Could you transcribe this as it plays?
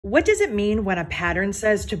What does it mean when a pattern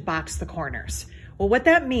says to box the corners? Well, what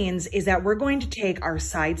that means is that we're going to take our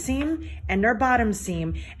side seam and our bottom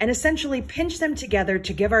seam and essentially pinch them together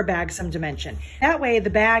to give our bag some dimension. That way the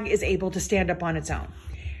bag is able to stand up on its own.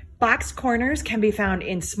 Boxed corners can be found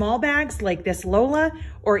in small bags like this Lola,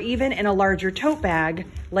 or even in a larger tote bag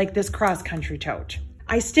like this cross-country tote.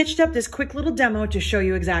 I stitched up this quick little demo to show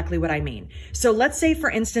you exactly what I mean. So let's say,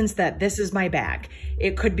 for instance, that this is my bag.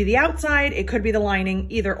 It could be the outside, it could be the lining,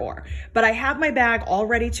 either or. But I have my bag all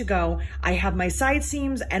ready to go. I have my side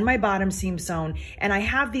seams and my bottom seam sewn, and I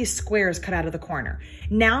have these squares cut out of the corner.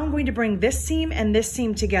 Now I'm going to bring this seam and this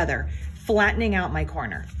seam together, flattening out my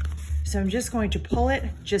corner. So I'm just going to pull it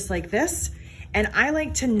just like this. And I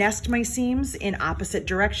like to nest my seams in opposite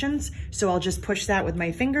directions. So I'll just push that with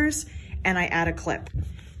my fingers and I add a clip.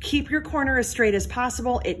 Keep your corner as straight as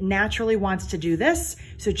possible. It naturally wants to do this,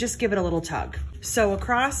 so just give it a little tug. Sew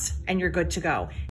across and you're good to go.